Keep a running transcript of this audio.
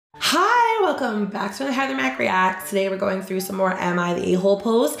welcome back to the Heather Mac Reacts. Today we're going through some more Am I the A-hole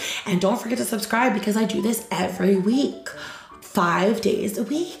polls, and don't forget to subscribe because I do this every week, 5 days a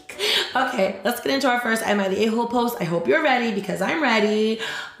week. Okay, let's get into our first Am I the A-hole post. I hope you're ready because I'm ready.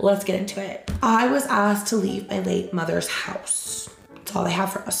 Let's get into it. I was asked to leave my late mother's house. That's all they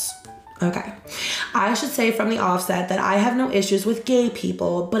have for us. Okay. I should say from the offset that I have no issues with gay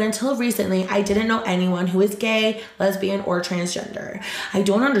people, but until recently, I didn't know anyone who is gay, lesbian, or transgender. I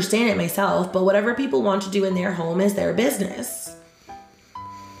don't understand it myself, but whatever people want to do in their home is their business.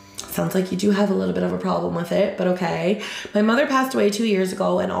 Sounds like you do have a little bit of a problem with it, but okay. My mother passed away 2 years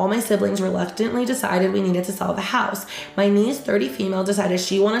ago, and all my siblings reluctantly decided we needed to sell the house. My niece, 30 female, decided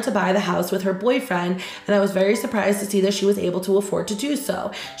she wanted to buy the house with her boyfriend, and I was very surprised to see that she was able to afford to do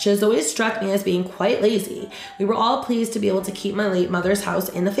so. She has always struck me as being quite lazy. We were all pleased to be able to keep my late mother's house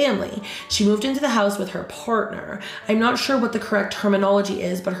in the family. She moved into the house with her partner. I'm not sure what the correct terminology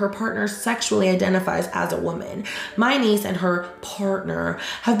is, but her partner sexually identifies as a woman. My niece and her partner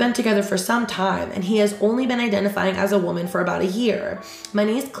have been together for some time, and he has only been identifying as a woman for about a year. My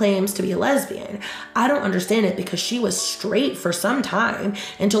niece claims to be a lesbian. I don't understand it because she was straight for some time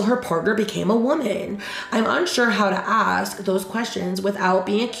until her partner became a woman. I'm unsure how to ask those questions without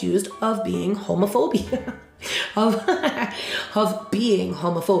being accused of being homophobia. of being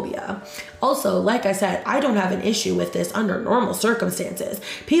homophobia. Also, like I said, I don't have an issue with this under normal circumstances.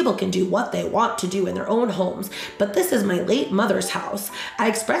 People can do what they want to do in their own homes, but this is my late mother's house. I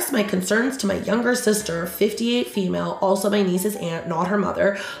expressed my concerns to my younger sister, 58 female, also my niece's aunt, not her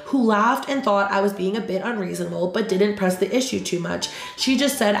mother, who laughed and thought I was being a bit unreasonable, but didn't press the issue too much. She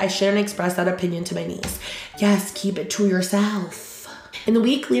just said I shouldn't express that opinion to my niece. Yes, keep it to yourself. In the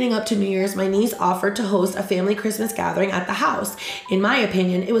week leading up to New Year's, my niece offered to host a family Christmas gathering at the house. In my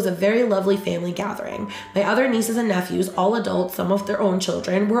opinion, it was a very lovely family gathering. My other nieces and nephews, all adults, some of their own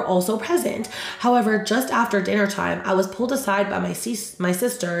children, were also present. However, just after dinner time, I was pulled aside by my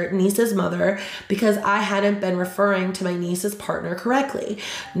sister, niece's mother, because I hadn't been referring to my niece's partner correctly.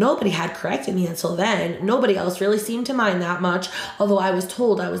 Nobody had corrected me until then. Nobody else really seemed to mind that much, although I was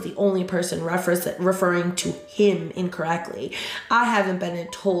told I was the only person referring to him incorrectly. I haven't been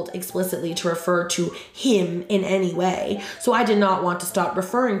told explicitly to refer to him in any way, so I did not want to stop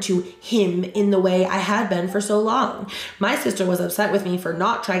referring to him in the way I had been for so long. My sister was upset with me for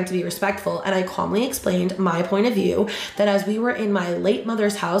not trying to be respectful, and I calmly explained my point of view that as we were in my late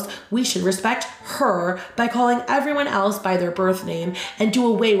mother's house, we should respect her by calling everyone else by their birth name and do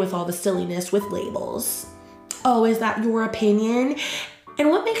away with all the silliness with labels. Oh, is that your opinion? And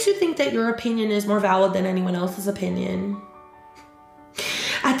what makes you think that your opinion is more valid than anyone else's opinion?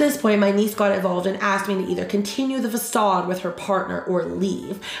 At this point, my niece got involved and asked me to either continue the facade with her partner or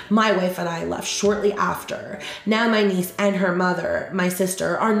leave. My wife and I left shortly after. Now my niece and her mother, my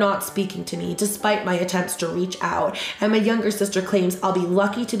sister, are not speaking to me despite my attempts to reach out, and my younger sister claims I'll be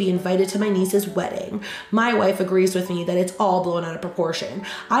lucky to be invited to my niece's wedding. My wife agrees with me that it's all blown out of proportion.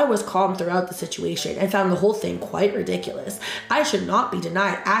 I was calm throughout the situation and found the whole thing quite ridiculous. I should not be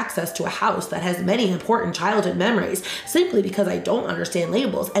denied access to a house that has many important childhood memories simply because I don't understand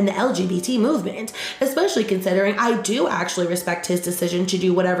labels and the LGBT movement, especially considering I do actually respect his decision to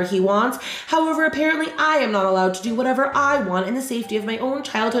do whatever he wants. However, apparently I am not allowed to do whatever I want in the safety of my own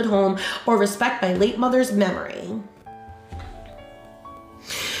childhood home or respect my late mother's memory.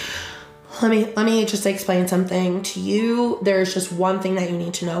 Let me just explain something to you. There's just one thing that you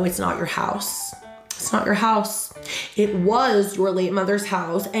need to know. It's not your house. It's not your house. It was your late mother's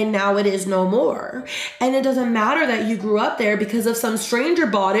house, and now it is no more. And it doesn't matter that you grew up there because if some stranger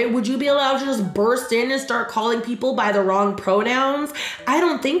bought it, would you be allowed to just burst in and start calling people by the wrong pronouns? I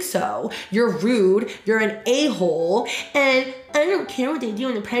don't think so. You're rude, you're an a-hole, and I don't care what they do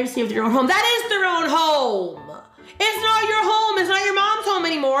in the privacy of their own home. That is their own home. It's not your home. It's not your mom's home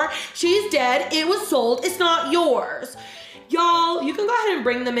anymore. She's dead. It was sold. It's not yours. Y'all, you can go ahead and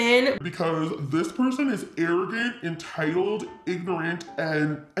bring them in. Because this person is arrogant, entitled, ignorant,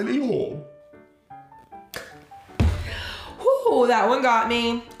 and an a-hole. Whew, that one got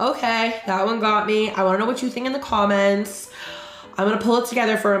me. Okay, that one got me. I wanna know what you think in the comments. I'm gonna pull it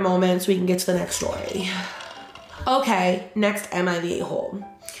together for a moment so we can get to the next story. Okay, next, am I the a-hole?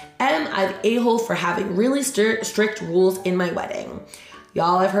 Am I the a-hole for having really strict rules in my wedding?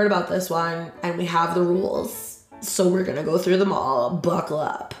 Y'all, I've heard about this one, and we have the rules. So we're gonna go through them all. Buckle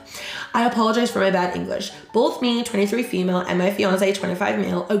up. I apologize for my bad English. Both me, 23 female, and my fiance, 25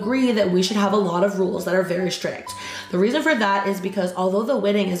 male, agree that we should have a lot of rules that are very strict. The reason for that is because although the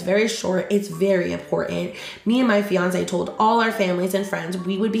wedding is very short, it's very important. Me and my fiance told all our families and friends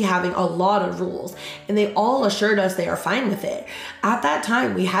we would be having a lot of rules, and they all assured us they are fine with it. At that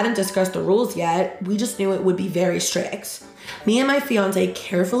time, we hadn't discussed the rules yet. We just knew it would be very strict. Me and my fiance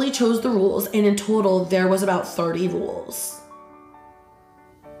carefully chose the rules, and in total, there was about 30 rules.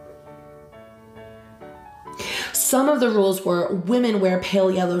 Some of the rules were women wear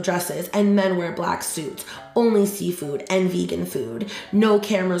pale yellow dresses and men wear black suits, only seafood and vegan food, no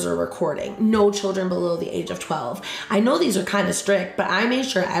cameras or recording, no children below the age of 12. I know these are kind of strict, but I made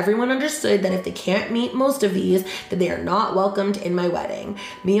sure everyone understood that if they can't meet most of these, that they are not welcomed in my wedding.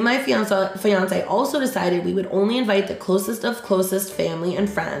 Me and my fiance also decided we would only invite the closest of closest family and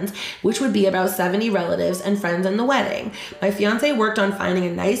friends, which would be about 70 relatives and friends in the wedding. My fiance worked on finding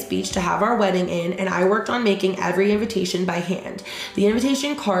a nice beach to have our wedding in, and I worked on making every invitation by hand. The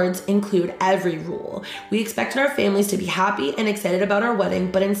invitation cards include every rule. We expected our families to be happy and excited about our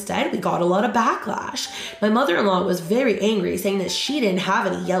wedding, but instead we got a lot of backlash. My mother-in-law was very angry, saying that she didn't have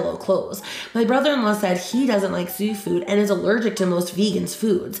any yellow clothes. My brother-in-law said he doesn't like seafood and is allergic to most vegans'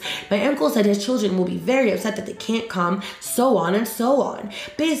 foods. My uncle said his children will be very upset that they can't come, so on and so on.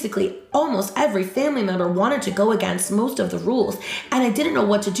 Basically, almost every family member wanted to go against most of the rules, and I didn't know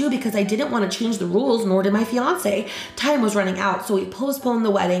what to do because I didn't want to change the rules, nor did my fiance. Time was running out, so we postponed the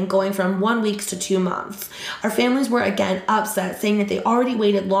wedding, going from 1 week to 2 months. Our families were again upset, saying that they already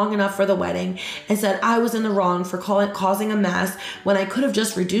waited long enough for the wedding, and said I was in the wrong for causing a mess when I could have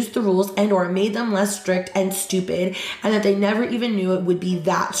just reduced the rules and or made them less strict and stupid, and that they never even knew it would be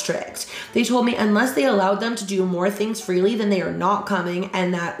that strict. They told me unless they allowed them to do more things freely, then they are not coming,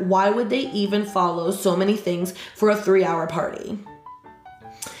 and that why would they even follow so many things for a 3-hour party?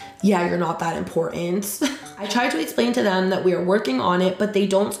 Yeah, you're not that important. I tried to explain to them that we are working on it, but they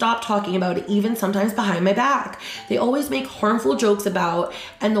don't stop talking about it, even sometimes behind my back. They always make harmful jokes about,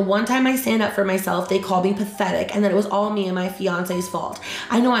 and the one time I stand up for myself, they call me pathetic and that it was all me and my fiance's fault.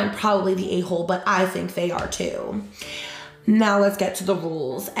 I know I'm probably the a-hole, but I think they are too. Now let's get to the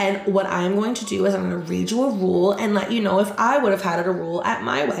rules. And what I'm going to do is I'm going to read you a rule and let you know if I would have had a rule at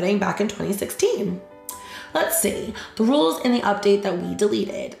my wedding back in 2016. Let's see. The rules in the update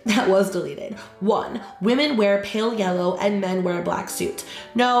that was deleted. 1. Women wear pale yellow and men wear black suits.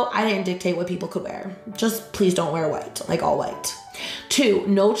 No, I didn't dictate what people could wear. Just please don't wear white, like all white. 2.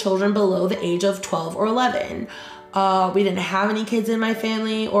 No children below the age of 12 or 11. We didn't have any kids in my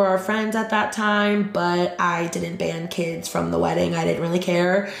family or our friends at that time, but I didn't ban kids from the wedding. I didn't really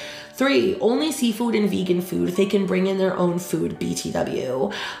care. 3, only seafood and vegan food. They can bring in their own food,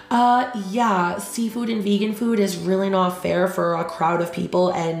 BTW. Yeah, seafood and vegan food is really not fair for a crowd of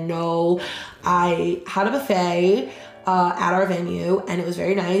people. And no, I had a buffet at our venue, and it was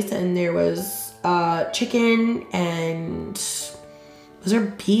very nice. And there was chicken and... was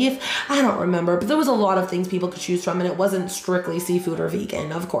there beef? I don't remember, but there was a lot of things people could choose from, and it wasn't strictly seafood or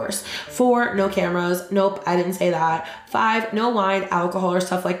vegan, of course. 4, no cameras. Nope, I didn't say that. 5, no wine, alcohol, or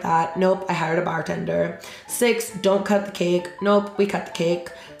stuff like that. Nope, I hired a bartender. 6, don't cut the cake. Nope, we cut the cake.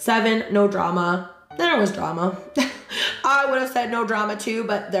 7, no drama. There was drama. I would have said no drama too,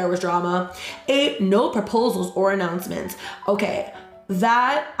 but there was drama. 8, no proposals or announcements. Okay.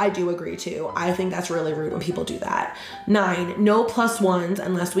 That I do agree to. I think that's really rude when people do that. 9, no +1s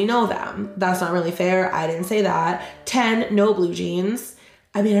unless we know them. That's not really fair. I didn't say that. 10, no blue jeans.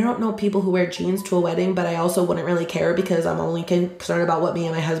 I mean, I don't know people who wear jeans to a wedding, but I also wouldn't really care because I'm only concerned about what me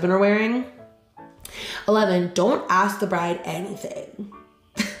and my husband are wearing. 11, don't ask the bride anything.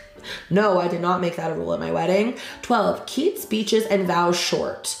 No, I did not make that a rule at my wedding. 12, keep speeches and vows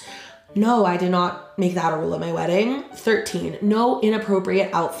short. No, I did not make that a rule at my wedding. 13, no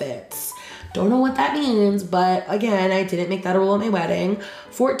inappropriate outfits. Don't know what that means, but again, I didn't make that a rule at my wedding.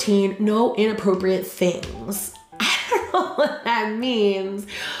 14, no inappropriate things. I don't know what that means.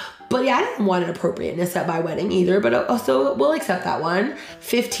 But yeah, I didn't want inappropriateness at my wedding either, but also we'll accept that one.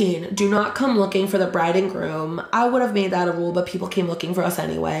 15, do not come looking for the bride and groom. I would have made that a rule, but people came looking for us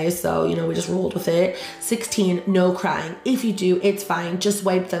anyway, so, you know, we just rolled with it. 16, no crying. If you do, it's fine. Just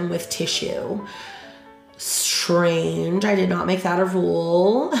wipe them with tissue. Strange. I did not make that a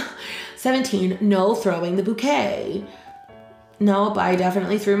rule. 17, no throwing the bouquet. Nope, I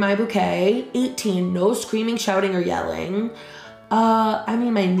definitely threw my bouquet. 18, no screaming, shouting, or yelling. I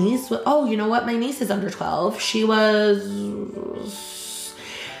mean, my niece was, oh, you know what? My niece is under 12. She was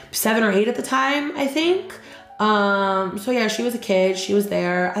 7 or 8 at the time, I think. So yeah, she was a kid. She was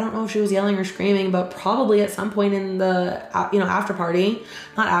there. I don't know if she was yelling or screaming, but probably at some point in the, after party,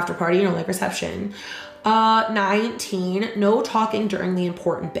 not after party, like reception. 19, no talking during the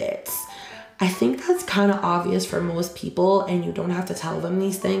important bits. I think that's kind of obvious for most people and you don't have to tell them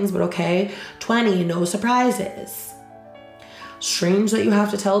these things, but okay. 20, no surprises. Strange that you have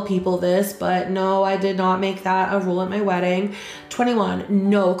to tell people this, but no, I did not make that a rule at my wedding. 21,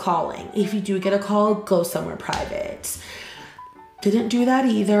 no calling. If you do get a call, go somewhere private. Didn't do that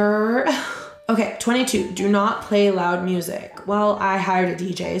either. Okay, 22, do not play loud music. Well, I hired a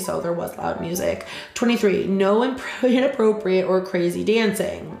DJ, so there was loud music. 23, no inappropriate or crazy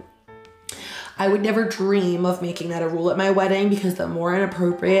dancing. I would never dream of making that a rule at my wedding because the more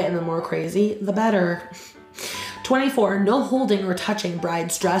inappropriate and the more crazy, the better. 24, no holding or touching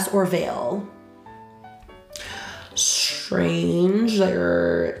bride's dress or veil. Strange that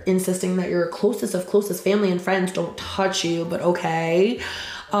you're insisting that your closest of closest family and friends don't touch you, but okay.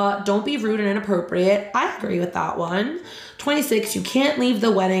 Don't be rude and inappropriate. I agree with that one. 26, you can't leave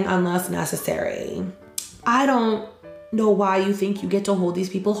the wedding unless necessary. I don't know why you think you get to hold these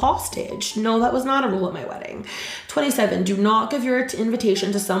people hostage. No, that was not a rule at my wedding. 27, do not give your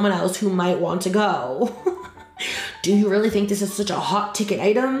invitation to someone else who might want to go. Do you really think this is such a hot ticket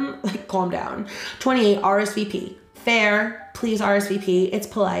item? Like, calm down. 28, RSVP. Fair. Please RSVP. It's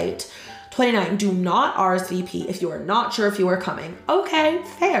polite. 29, do not RSVP if you are not sure if you are coming. Okay,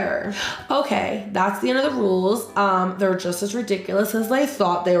 fair. Okay, that's the end of the rules. They're just as ridiculous as I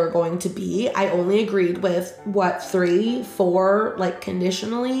thought they were going to be. I only agreed with, 3, 4, like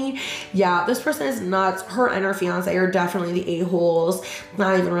conditionally. Yeah, this person is nuts. Her and her fiance are definitely the a-holes.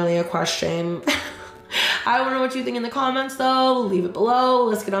 Not even really a question. I don't know what you think in the comments though. Leave it below.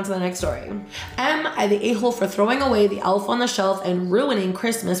 Let's get on to the next story. Am I the a-hole for throwing away the elf on the shelf and ruining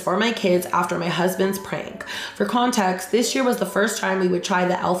Christmas for my kids after my husband's prank? For context, this year was the first time we would try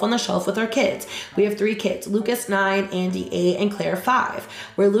the elf on the shelf with our kids. We have 3 kids, Lucas 9, Andy 8, and Claire 5,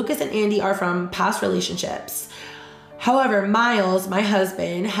 where Lucas and Andy are from past relationships. However, Miles, my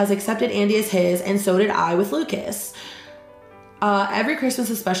husband, has accepted Andy as his, and so did I with Lucas. Every Christmas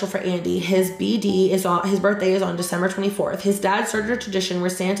is special for Andy. His birthday is on December 24th. His dad started a tradition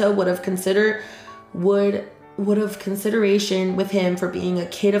where Santa would have consideration with him for being a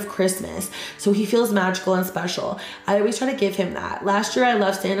kid of Christmas, so he feels magical and special. I always try to give him that. Last year I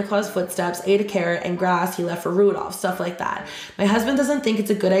left Santa Claus footsteps, ate a carrot, and grass he left for Rudolph, stuff like that. My husband doesn't think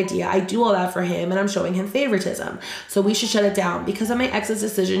it's a good idea. I do all that for him and I'm showing him favoritism, so we should shut it down because of my ex's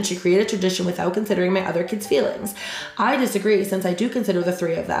decision to create a tradition without considering my other kids' feelings. I disagree since I do consider the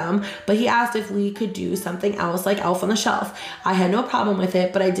 3 of them, but he asked if we could do something else like Elf on the Shelf. I had no problem with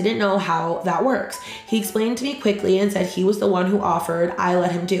it, but I didn't know how that works. He explained to me quickly and said he was the one who offered. I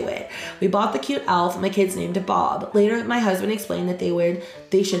let him do it. We bought the cute elf. My kids named it Bob. Later, my husband explained that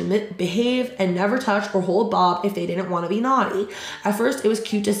they should behave and never touch or hold Bob if they didn't want to be naughty. At first, it was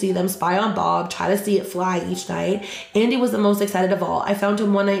cute to see them spy on Bob, try to see it fly each night. Andy was the most excited of all. I found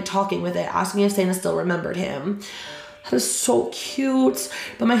him one night talking with it, asking if Santa still remembered him. That is so cute.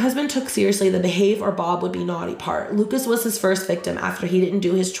 But my husband took seriously the behave or Bob would be naughty part. Lucas was his first victim after he didn't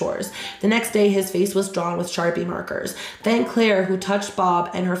do his chores. The next day, his face was drawn with Sharpie markers. Then Claire, who touched Bob,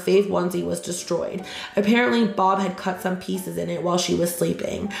 and her fave onesie was destroyed. Apparently, Bob had cut some pieces in it while she was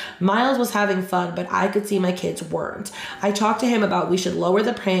sleeping. Miles was having fun, but I could see my kids weren't. I talked to him about we should lower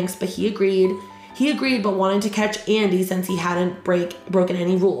the pranks, but he agreed but wanted to catch Andy since he hadn't broken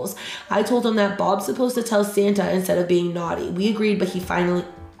any rules. I told him that Bob's supposed to tell Santa instead of being naughty.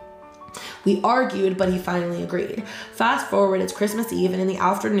 We argued, but he finally agreed. Fast forward, it's Christmas Eve, and in the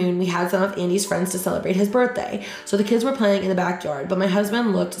afternoon, we had some of Andy's friends to celebrate his birthday. So the kids were playing in the backyard, but my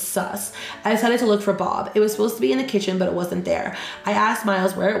husband looked sus. I decided to look for Bob. It was supposed to be in the kitchen, but it wasn't there. I asked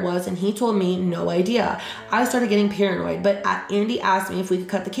Miles where it was, and he told me no idea. I started getting paranoid, but Andy asked me if we could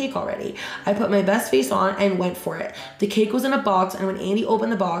cut the cake already. I put my best face on and went for it. The cake was in a box, and when Andy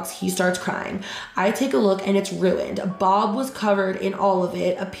opened the box, he starts crying. I take a look, and it's ruined. Bob was covered in all of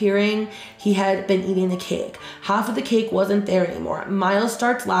it, appearing he had been eating the cake. Half of the cake wasn't there anymore. Miles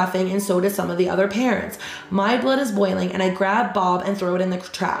starts laughing and so did some of the other parents. My blood is boiling and I grab Bob and throw it in the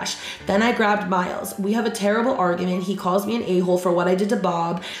trash. Then I grabbed Miles. We have a terrible argument. He calls me an a-hole for what I did to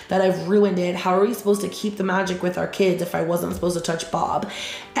Bob, that I've ruined it. How are we supposed to keep the magic with our kids if I wasn't supposed to touch Bob?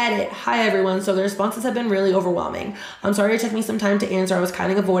 Edit. Hi everyone. So the responses have been really overwhelming. I'm sorry it took me some time to answer. I was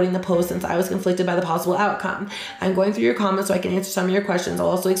kind of avoiding the post since I was conflicted by the possible outcome. I'm going through your comments so I can answer some of your questions. I'll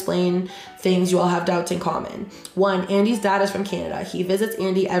also explain things you all have doubts in common. 1, Andy's dad is from Canada. He visits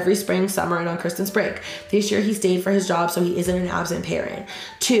Andy every spring, summer, and on Christmas break. This year he stayed for his job, so he isn't an absent parent.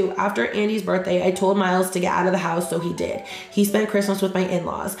 2, after Andy's birthday, I told Miles to get out of the house, so he did. He spent Christmas with my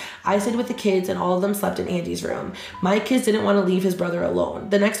in-laws. I stayed with the kids, and all of them slept in Andy's room. My kids didn't want to leave his brother alone.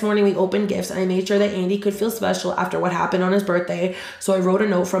 The next morning we opened gifts, and I made sure that Andy could feel special after what happened on his birthday, so I wrote a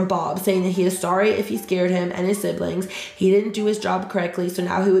note from Bob saying that he is sorry if he scared him and his siblings. He didn't do his job correctly, so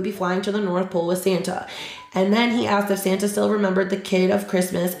now he would be flying to the North Pole with Santa. And then he asked if Santa still remembered the kid of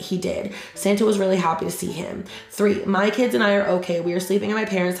Christmas. He did. Santa was really happy to see him. 3, my kids and I are okay. We are sleeping at my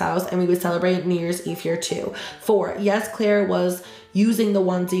parents' house, and we would celebrate New Year's Eve here too. 4, yes, Claire was using the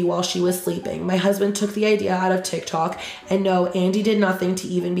onesie while she was sleeping. My husband took the idea out of TikTok, and no, Andy did nothing to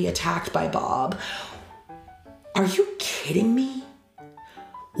even be attacked by Bob. Are you kidding me?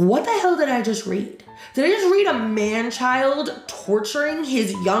 What the hell did I just read? Did I just read a man-child torturing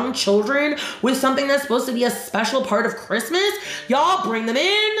his young children with something that's supposed to be a special part of Christmas? Y'all bring them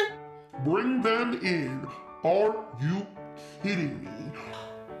in. Bring them in. Are you kidding me?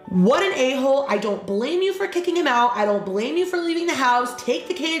 What an a-hole. I don't blame you for kicking him out. I don't blame you for leaving the house. Take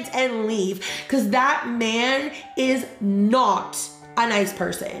the kids and leave, because that man is not a nice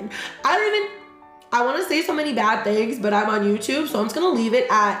person. I want to say so many bad things, but I'm on YouTube, so I'm just going to leave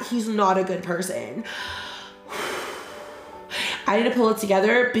it at he's not a good person. I need to pull it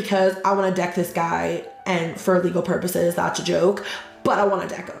together because I want to deck this guy, and for legal purposes, that's a joke, but I want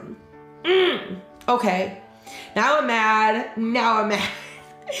to deck him. Okay. Now I'm mad.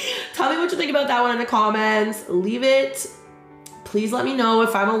 Tell me what you think about that one in the comments. Leave it. Please let me know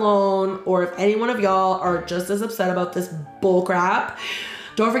if I'm alone or if any one of y'all are just as upset about this bullcrap.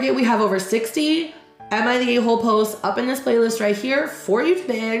 Don't forget, we have over 60 Am I the A-hole posts up in this playlist right here for you to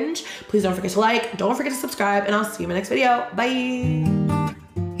binge. Please don't forget to like, don't forget to subscribe, and I'll see you in my next video. Bye.